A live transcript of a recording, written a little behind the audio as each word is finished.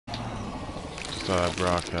thought I'd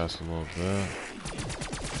broadcast a little bit.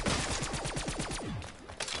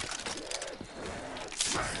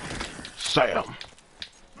 Sam!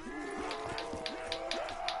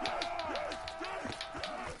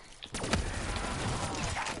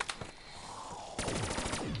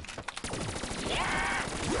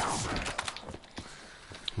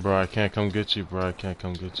 Bro, I can't come get you, bro. I can't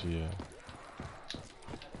come get you yet.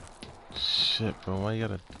 Shit, bro. Why you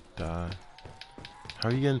gotta die? How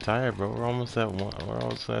are you getting tired, bro? We're almost at we're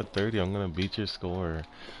almost at 30. I'm gonna beat your score.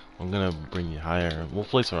 I'm gonna bring you higher. We'll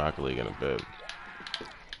play some Rocket League in a bit.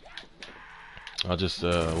 We'll just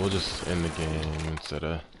end the game instead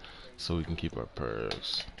of so we can keep our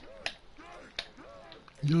perks.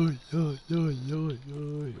 Yo.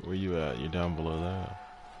 Where you at? You're down below that.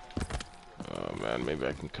 Oh man, maybe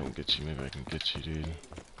I can come get you. Maybe I can get you, dude.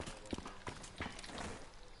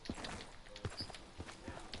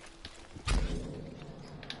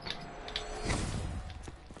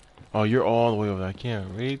 Oh, you're all the way over there. I can't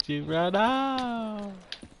reach you right now.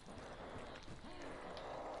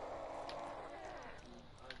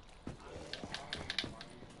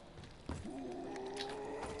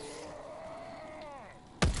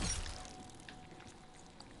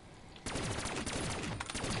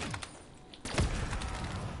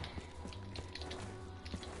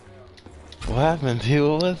 What happened, dude?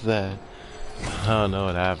 What was that? I don't know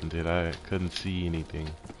what happened, dude. I couldn't see anything.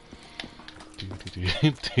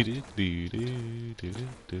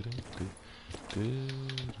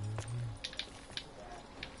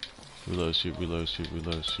 Reload, shoot, reload, shoot,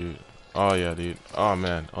 reload, shoot. Oh yeah, dude. Oh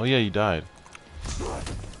man. Oh yeah, you died.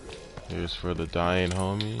 Here's for the dying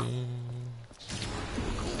homie.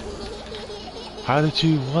 How did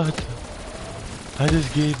you what? I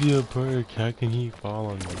just gave you a perk. How can he fall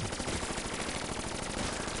on me?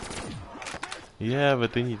 Yeah,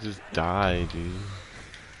 but then you just die, dude.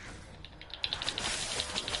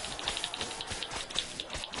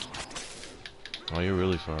 Oh, you're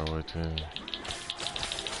really far away too.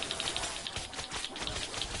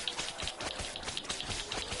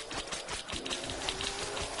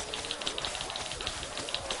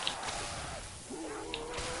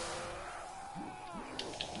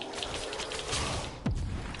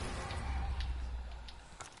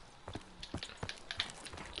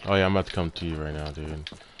 Oh yeah, I'm about to come to you right now, dude.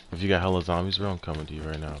 If you got hella zombies, bro, I'm coming to you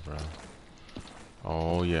right now, bro.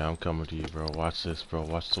 Oh yeah, I'm coming to you, bro. Watch this, bro.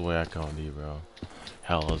 Watch the way I come to you, bro.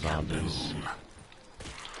 Hella zombies.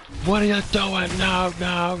 What are you doing?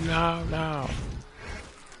 No.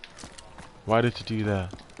 Why did you do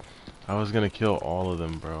that? I was gonna kill all of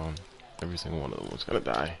them, bro. Every single one of them was gonna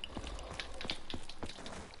die.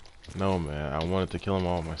 No, man. I wanted to kill them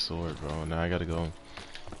all with my sword, bro. Now I gotta go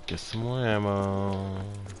get some more ammo.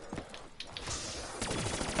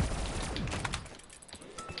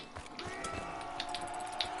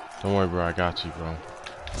 Don't worry, bro. I got you, bro.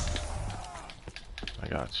 I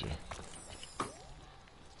got you.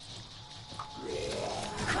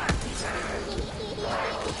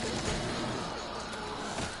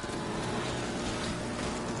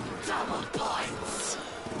 Double points.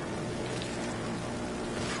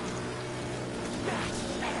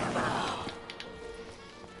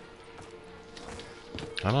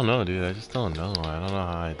 I don't know, dude. I just don't know. I don't know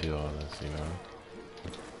how I do all this, you know.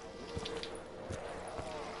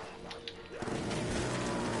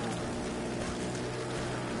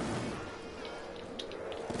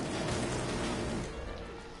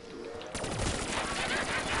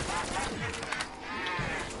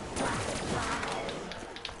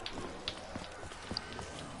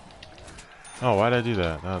 Oh, why did I do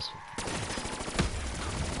that? That was...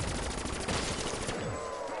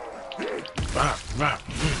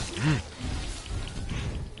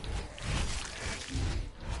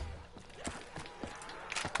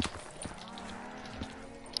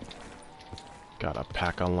 Got a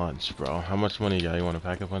pack of lunch, bro. How much money you got? You want a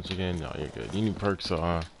pack of lunch again? No, you're good. You need perks, so,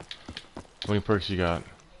 How many perks you got?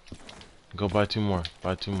 Go buy 2 more.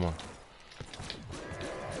 Buy 2 more.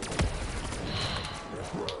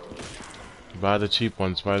 Buy the cheap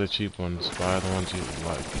ones. Buy the cheap ones. Buy the ones you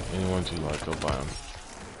like. Any ones you like, go buy them.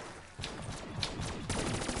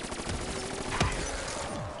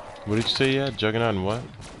 What did you say you had? Juggernaut and what?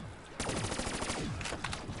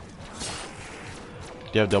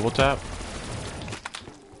 Do you have double tap?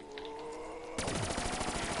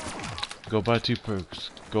 Go buy 2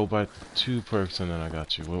 perks. Go buy 2 perks and then I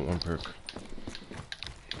got you with 1 perk.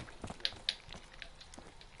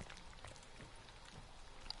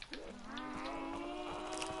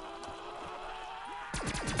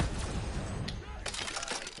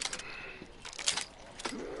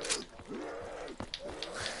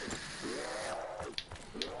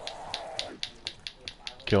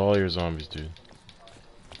 Kill all your zombies, dude.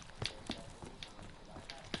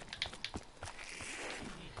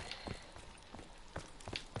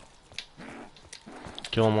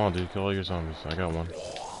 Kill them all, dude. Kill all your zombies. I got one.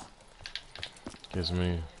 Gives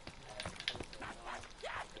me...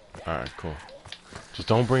 Alright, cool. Just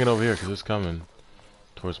don't bring it over here, because it's coming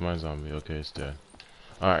towards my zombie. Okay, it's dead.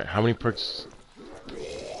 Alright, how many perks?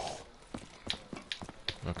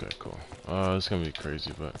 Okay, cool. This is gonna be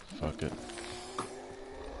crazy, but fuck it.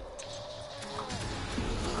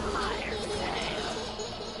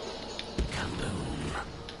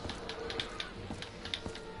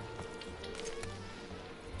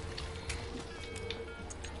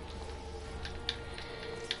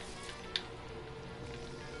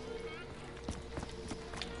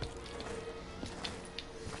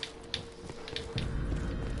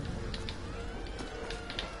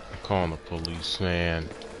 Calling the police, man.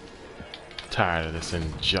 Tired of this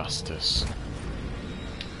injustice.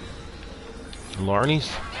 Larnies?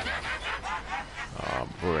 Aw,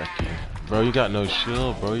 Brecky. Bro, you got no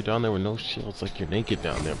shield, bro. You're down there with no shield. It's like you're naked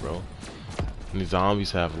down there, bro. And these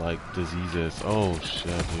zombies have, like, diseases. Oh,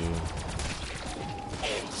 shit, dude.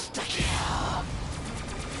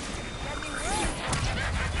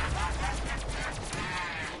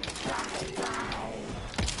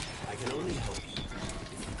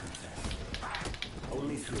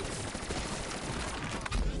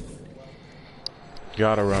 You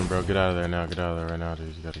gotta run, bro. Get out of there now. Get out of there right now,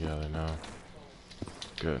 dude. You gotta get out of there now.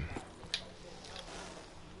 Good.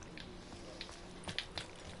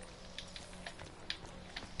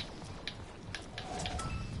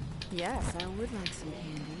 Yes, I would like some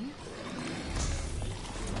candy.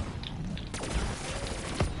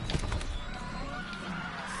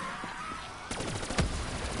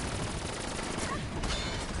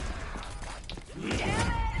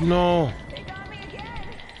 No.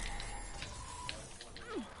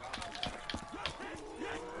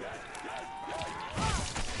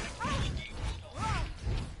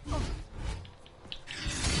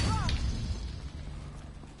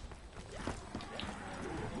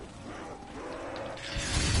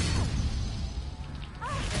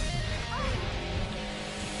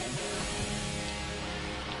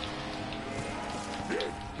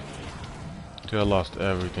 Dude, I lost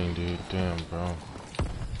everything, dude. Damn, bro.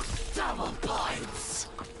 Double points.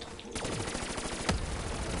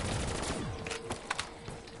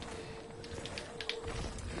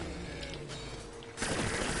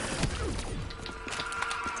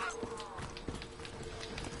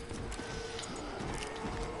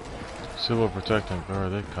 Civil protecting, bro. Are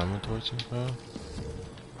they coming towards you, bro?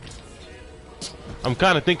 I'm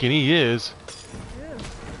kind of thinking he is.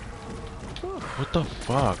 What the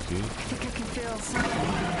fuck, dude? I think I can feel something.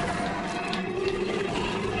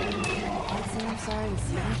 I'm sorry to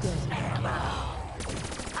see you go.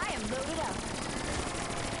 I am loaded up.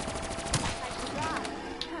 I forgot.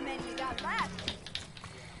 How many you got left?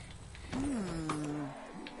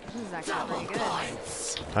 This is actually pretty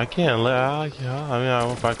good. I can't let. Yeah, I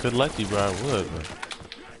mean, if I could let you, bro, I would. But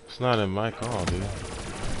it's not in my call, dude.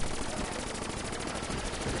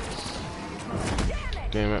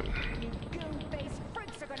 Damn it.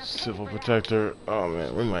 Civil protector. Oh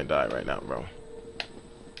man, we might die right now, bro.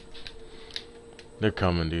 They're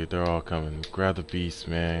coming, dude. They're all coming. Grab the beast,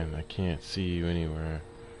 man. I can't see you anywhere.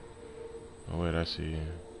 Oh wait, I see you.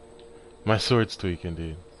 My sword's tweaking,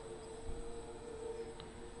 dude.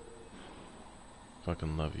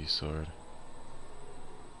 Fucking love you, sword.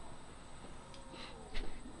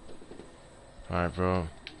 Alright, bro.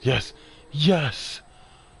 Yes! Yes!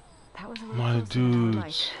 That was a little My closer than I would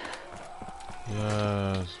dudes.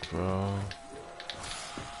 Yes, bro.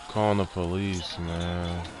 Calling the police,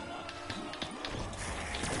 man.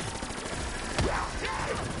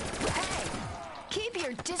 Hey, keep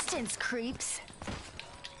your distance, creeps.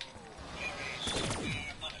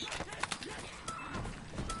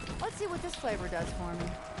 Let's see what this flavor does for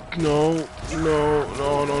me. No, no,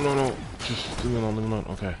 no, no, no, no. Just leave me alone, leave me alone.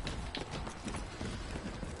 Okay.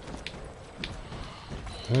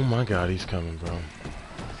 Oh my god, he's coming, bro.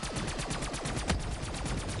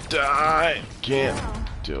 Die! Can't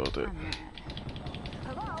deal with it.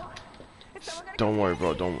 Hello? Don't worry,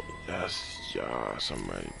 bro. Don't. Yes, yes, I'm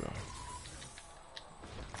ready, bro.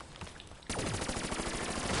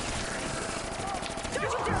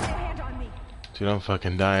 Don't you dare lay a hand on me. Dude, I'm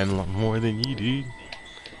fucking dying more than you, dude.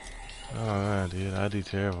 Oh man, dude, I do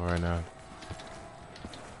terrible right now.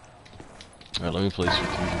 Alright, let me play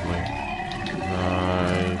strategically.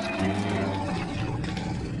 Nice, dude.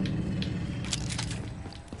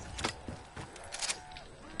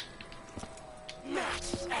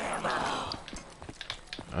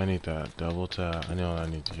 I need that double tap. I know what I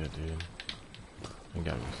need to get, dude. I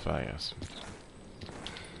gotta be fast.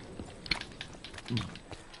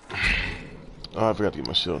 Oh, I forgot to get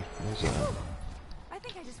my shield. Where's that? I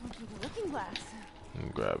think I just went through the looking glass.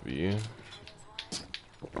 Grab you.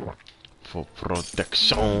 For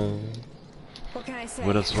protection. What can I say?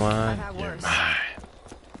 With us, one. I've had worse.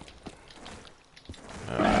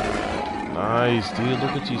 Nice, dude.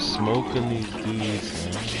 Look at you smoking these dudes,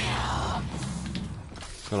 man.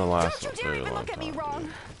 It's gonna last a very long time, dude.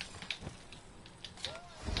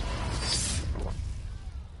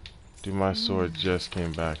 Dude, my sword just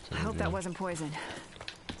came back to me. I hope dude. that wasn't poison.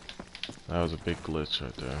 That was a big glitch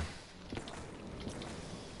right there.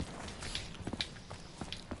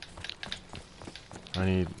 I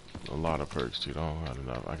need a lot of perks, dude. I don't have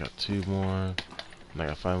enough. I got 2 more. And I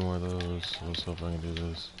got 5 more of those. Let's hope I can do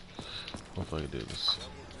this. Hopefully I can do this.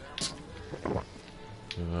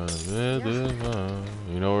 You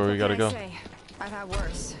know where we gotta go? I've had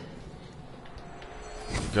worse.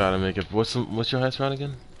 Gotta make it. What's your highest round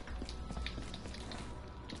again?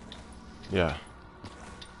 Yeah.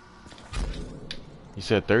 You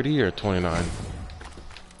said 30 or 29?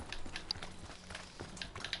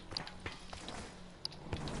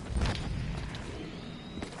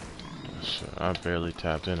 Shit, I barely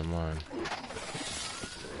tapped into mine.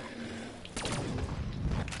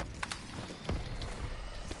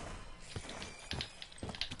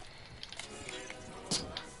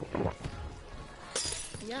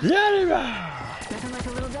 Yeah. Nothing like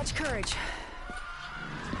a little Dutch courage.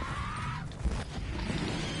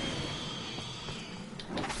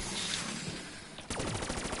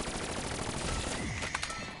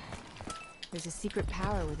 There's a secret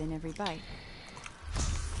power within every bite.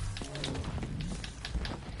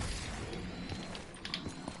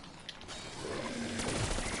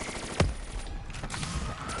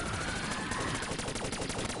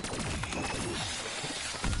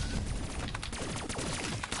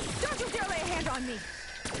 Don't you dare lay a hand on me!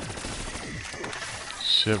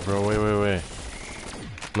 Shit, bro. Wait.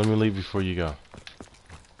 Let me leave before you go.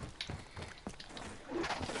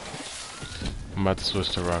 I'm about to switch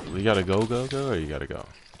to rock. You gotta go, or you gotta go?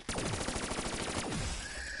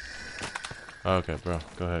 Okay, bro.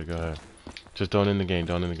 Go ahead. Just don't end the game.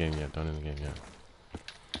 Don't end the game yet.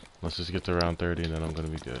 Let's just get to round 30 and then I'm gonna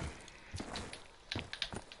be good.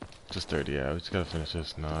 Just 30, yeah. We just gotta finish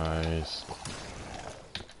this. Nice.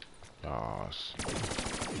 Gosh.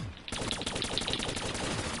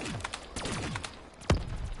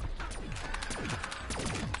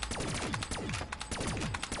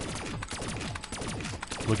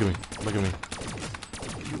 Look at me.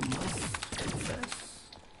 You must confess.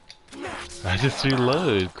 I just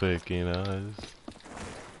reload quick, you know.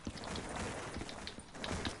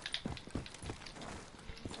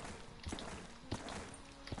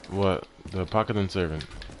 What? The Pocket and Servant.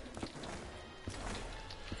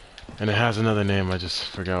 And it has another name, I just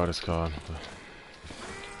forgot what it's called. But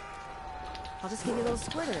I'll just give you a little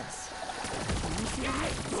squirt of this. Let me see what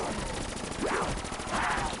happens.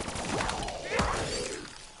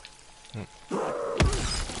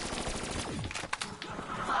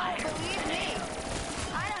 Believe me,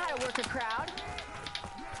 I know how to work a crowd.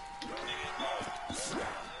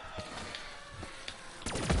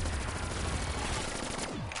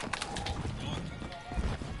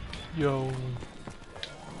 yo.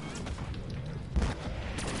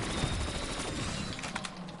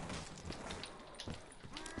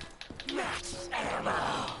 Max ammo.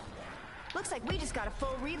 Looks like we just got a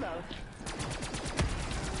full reload.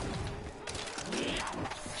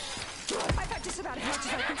 I've got just about as much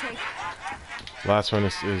as I can take. Last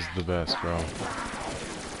Furnace is the best, bro.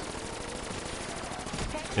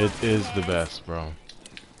 It is the best, bro.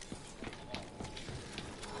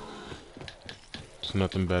 There's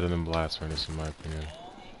nothing better than Blast Furnace in my opinion.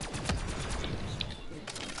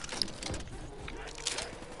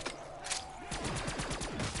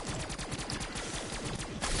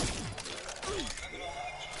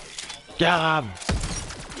 Yeah.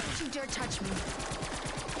 Don't you dare touch me.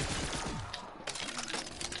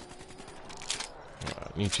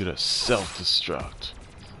 I need you to self-destruct.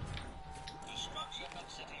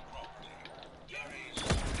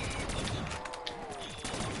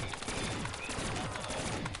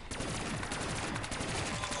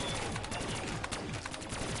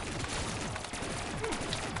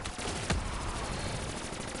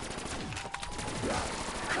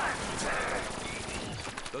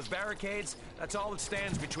 Those barricades, that's all that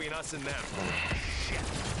stands between us and them. Shit.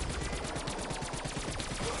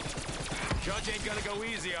 Judge ain't gonna go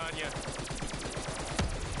easy on you.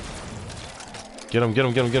 Get him, get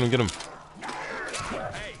him, get him, get him, get him.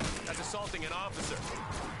 Hey, that's assaulting an officer.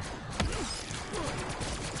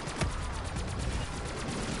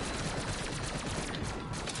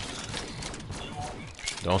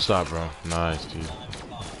 Don't stop, bro. Nice, dude.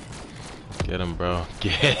 Get him, bro.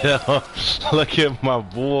 Get him. Look at my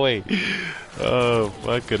boy. Oh,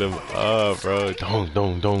 fucking him up, bro. Don't.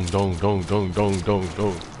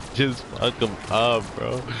 Just fuck him up,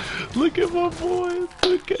 bro. Look at my boy.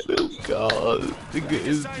 Look at him go. Look at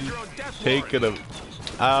his taking him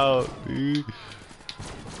out, dude.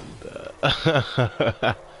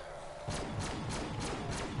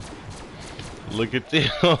 Look at this.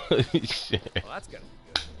 Holy shit. Well, that's good.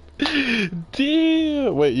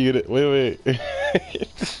 Damn. Wait, you gonna wait.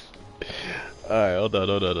 Alright, hold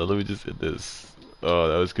on. Let me just hit this. Oh,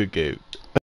 that was a good game.